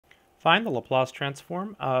Find the Laplace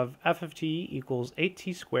transform of f of t equals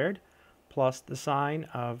 8t squared plus the sine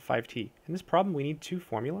of 5t. In this problem, we need two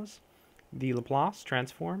formulas. The Laplace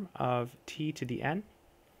transform of t to the n,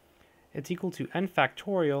 it's equal to n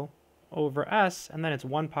factorial over s, and then it's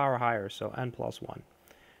one power higher, so n plus 1.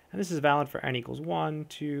 And this is valid for n equals 1,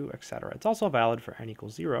 2, etc. It's also valid for n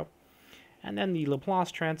equals 0. And then the Laplace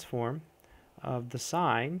transform of the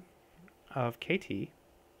sine of kt,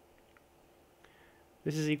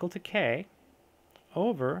 this is equal to k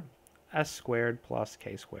over s squared plus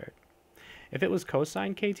k squared. If it was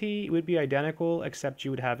cosine kt, it would be identical, except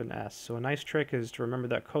you would have an s. So a nice trick is to remember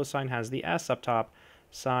that cosine has the s up top,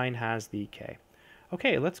 sine has the k.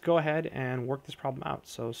 Okay, let's go ahead and work this problem out.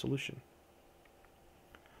 So solution.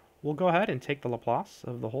 We'll go ahead and take the Laplace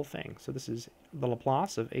of the whole thing. So this is the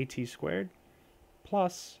Laplace of at squared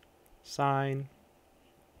plus sine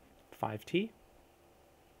 5t.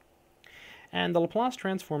 And the Laplace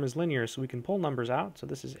transform is linear, so we can pull numbers out. So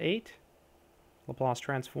this is 8 Laplace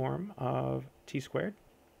transform of t squared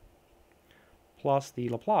plus the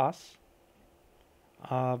Laplace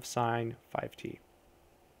of sine 5t.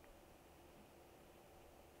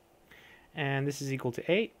 And this is equal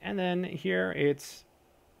to 8. And then here it's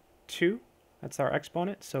 2. That's our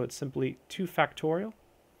exponent, so it's simply 2 factorial.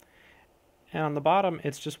 And on the bottom,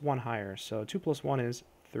 it's just 1 higher, so 2 plus 1 is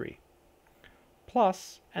 3.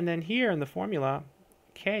 Plus, and then here in the formula,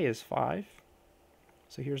 k is 5.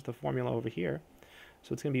 So here's the formula over here.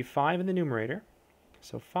 So it's going to be 5 in the numerator,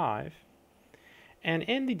 so 5. And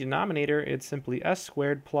in the denominator, it's simply s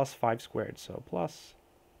squared plus 5 squared, so plus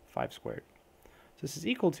 5 squared. So this is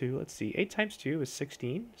equal to, let's see, 8 times 2 is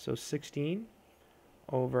 16, so 16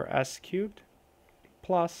 over s cubed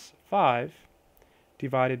plus 5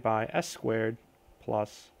 divided by s squared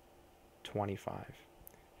plus 25.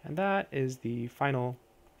 And that is the final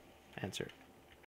answer.